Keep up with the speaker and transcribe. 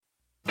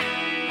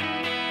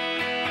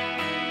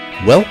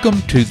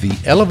Welcome to the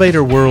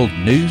Elevator World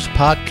News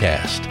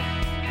Podcast.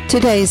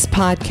 Today's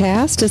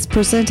podcast is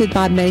presented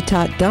by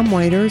Maytott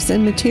Dumbwaiters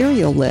and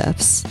Material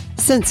Lifts.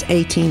 Since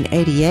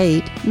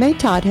 1888,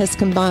 Maytott has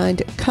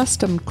combined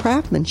custom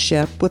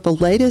craftsmanship with the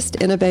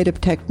latest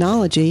innovative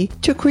technology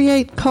to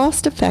create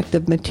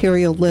cost-effective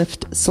material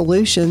lift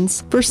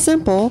solutions for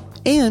simple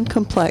and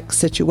complex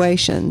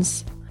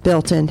situations.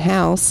 Built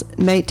in-house,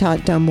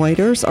 Maytott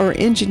dumbwaiters are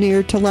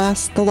engineered to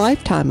last the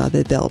lifetime of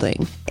the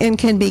building and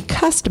can be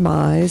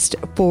customized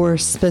for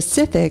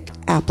specific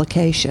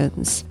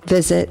applications.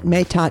 Visit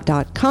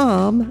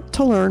maytott.com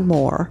to learn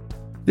more.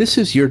 This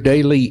is your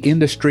daily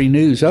industry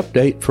news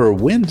update for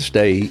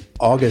Wednesday,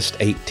 August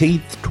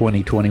 18th,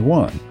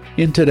 2021.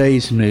 In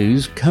today's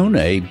news,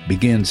 KONE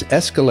begins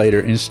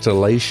escalator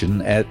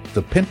installation at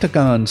the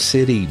Pentagon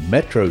City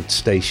Metro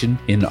Station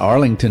in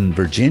Arlington,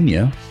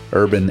 Virginia.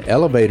 Urban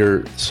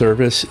Elevator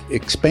Service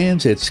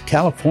expands its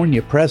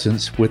California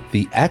presence with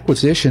the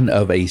acquisition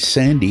of a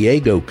San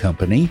Diego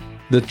company.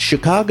 The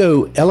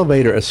Chicago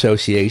Elevator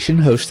Association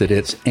hosted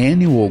its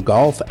annual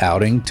golf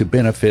outing to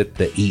benefit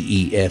the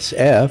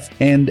EESF,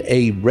 and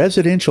a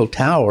residential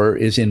tower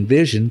is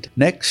envisioned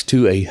next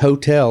to a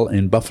hotel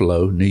in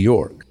Buffalo, New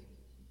York.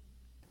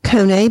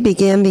 KONE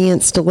began the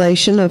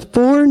installation of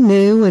 4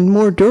 new and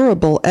more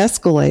durable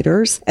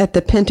escalators at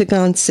the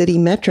Pentagon City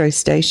Metro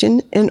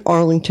Station in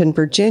Arlington,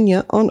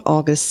 Virginia on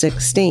August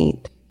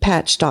 16th.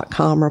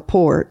 Patch.com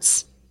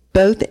reports.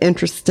 Both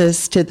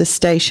entrances to the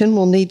station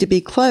will need to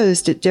be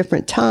closed at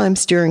different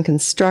times during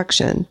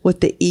construction, with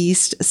the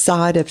east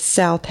side of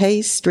South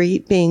Hayes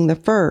Street being the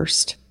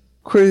first.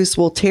 Crews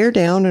will tear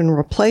down and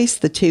replace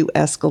the 2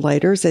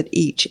 escalators at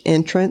each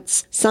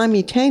entrance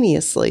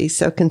simultaneously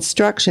so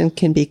construction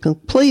can be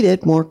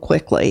completed more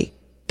quickly.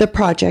 The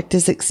project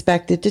is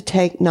expected to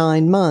take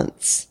 9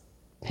 months.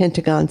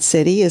 Pentagon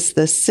City is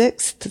the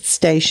 6th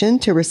station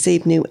to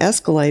receive new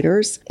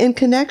escalators in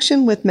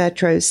connection with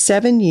Metro's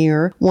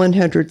 7-year,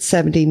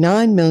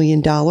 $179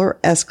 million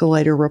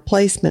escalator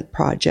replacement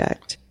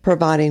project,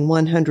 providing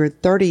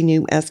 130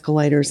 new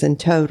escalators in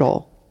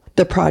total.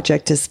 The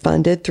project is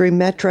funded through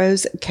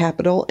Metro's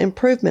Capital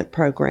Improvement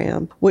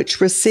Program, which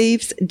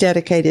receives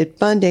dedicated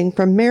funding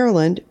from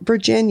Maryland,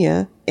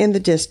 Virginia, and the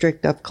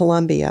District of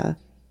Columbia.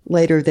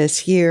 Later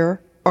this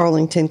year,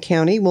 Arlington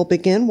County will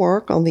begin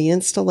work on the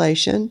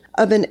installation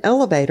of an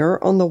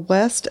elevator on the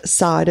west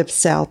side of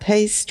South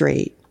Hayes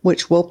Street,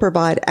 which will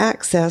provide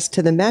access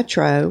to the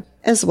Metro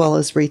as well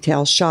as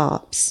retail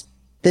shops.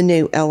 The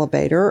new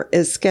elevator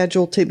is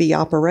scheduled to be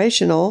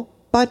operational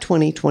by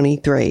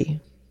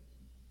 2023.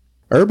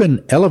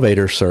 Urban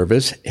Elevator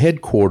Service,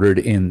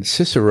 headquartered in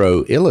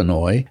Cicero,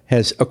 Illinois,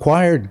 has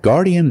acquired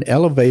Guardian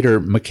Elevator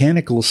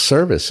Mechanical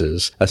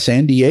Services, a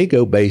San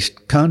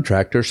Diego-based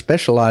contractor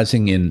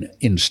specializing in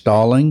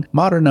installing,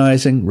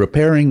 modernizing,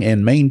 repairing,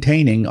 and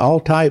maintaining all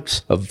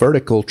types of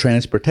vertical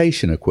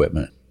transportation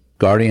equipment.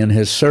 Guardian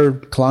has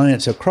served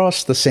clients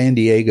across the San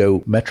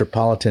Diego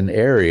metropolitan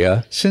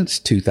area since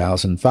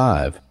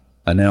 2005.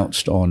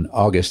 Announced on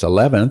August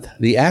 11th,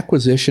 the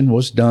acquisition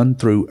was done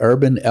through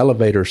Urban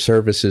Elevator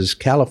Services'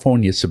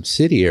 California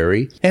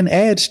subsidiary and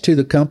adds to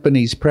the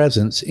company's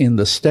presence in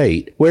the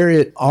state, where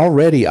it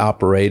already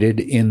operated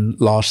in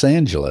Los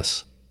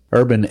Angeles.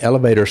 Urban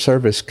Elevator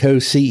Service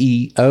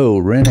co-CEO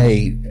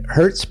Renee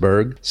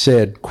Hertzberg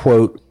said,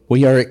 quote,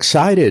 "We are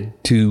excited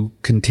to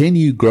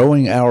continue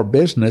growing our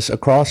business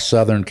across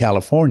Southern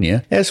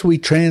California as we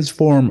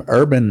transform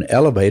Urban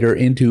Elevator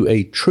into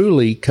a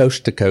truly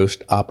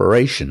coast-to-coast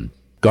operation.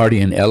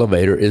 Guardian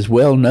Elevator is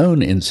well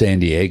known in San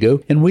Diego,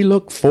 and we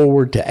look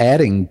forward to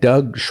adding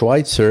Doug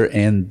Schweitzer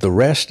and the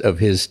rest of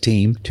his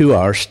team to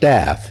our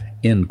staff."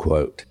 End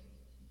quote.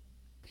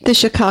 The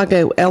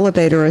Chicago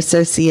Elevator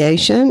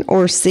Association,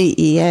 or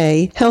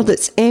CEA, held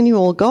its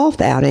annual golf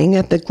outing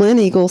at the Glen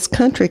Eagles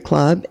Country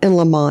Club in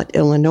Lamont,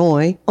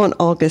 Illinois, on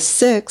August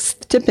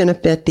 6th to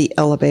benefit the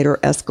Elevator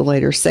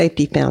Escalator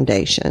Safety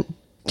Foundation.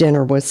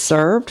 Dinner was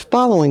served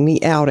following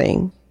the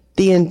outing.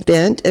 The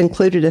event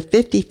included a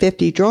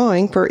 50-50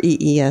 drawing for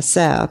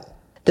EESF.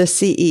 The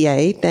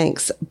CEA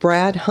thanks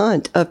Brad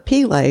Hunt of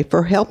Pele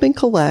for helping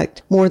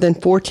collect more than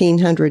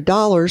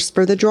 $1,400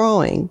 for the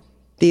drawing.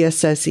 The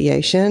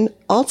association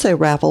also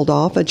raffled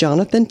off a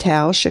Jonathan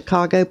Tao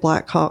Chicago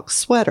Blackhawks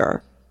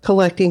sweater,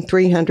 collecting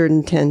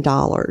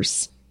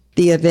 $310.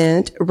 The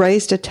event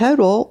raised a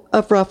total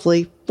of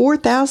roughly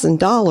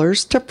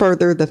 $4,000 to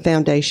further the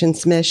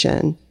foundation's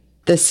mission.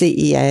 The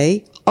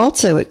CEA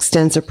also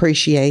extends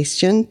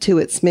appreciation to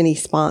its many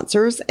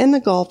sponsors and the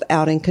Golf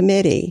Outing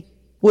Committee,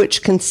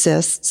 which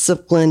consists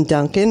of Glenn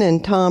Duncan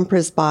and Tom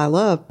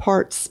Prisbila of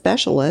Parts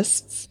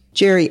Specialists,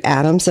 Jerry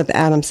Adams of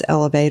Adams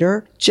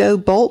Elevator, Joe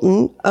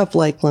Bolton of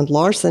Lakeland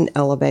Larson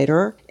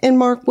Elevator, and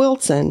Mark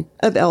Wilson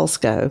of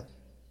Elsco.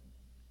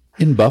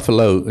 In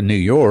Buffalo, New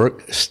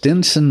York,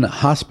 Stinson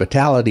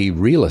Hospitality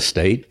Real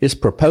Estate is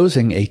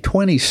proposing a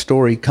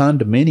 20-story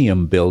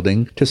condominium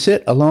building to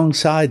sit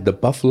alongside the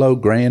Buffalo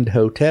Grand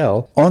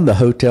Hotel on the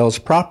hotel's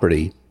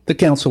property, the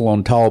Council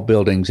on Tall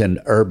Buildings and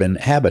Urban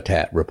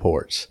Habitat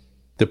reports.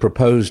 The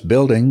proposed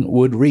building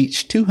would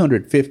reach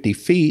 250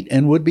 feet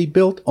and would be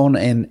built on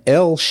an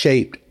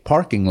L-shaped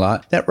parking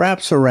lot that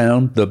wraps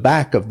around the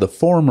back of the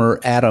former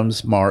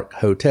Adams Mark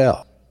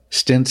Hotel.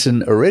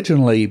 Stinson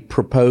originally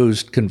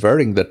proposed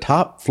converting the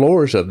top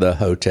floors of the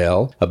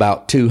hotel,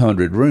 about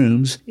 200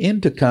 rooms,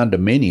 into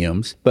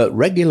condominiums, but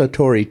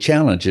regulatory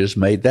challenges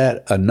made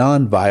that a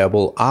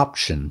non-viable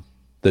option.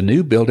 The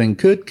new building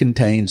could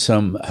contain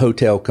some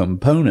hotel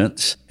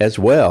components as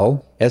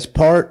well as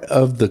part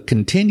of the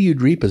continued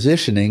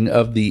repositioning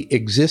of the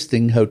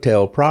existing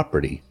hotel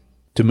property.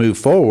 To move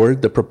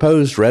forward, the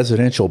proposed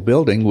residential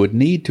building would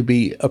need to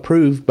be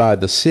approved by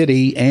the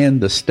city and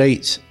the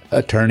state's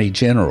attorney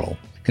general.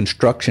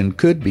 Construction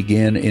could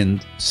begin in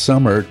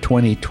summer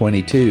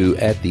 2022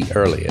 at the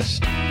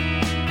earliest.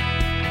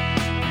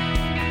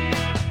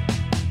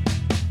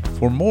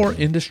 For more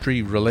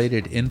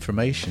industry-related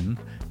information,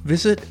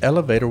 visit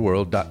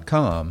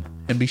elevatorworld.com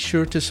and be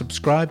sure to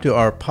subscribe to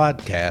our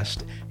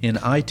podcast in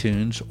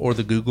iTunes or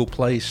the Google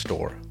Play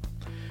Store.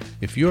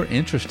 If you're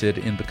interested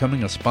in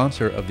becoming a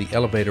sponsor of the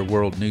Elevator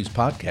World News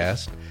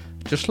Podcast,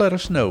 just let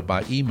us know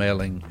by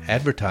emailing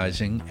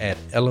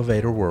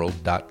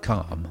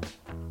advertising@elevatorworld.com.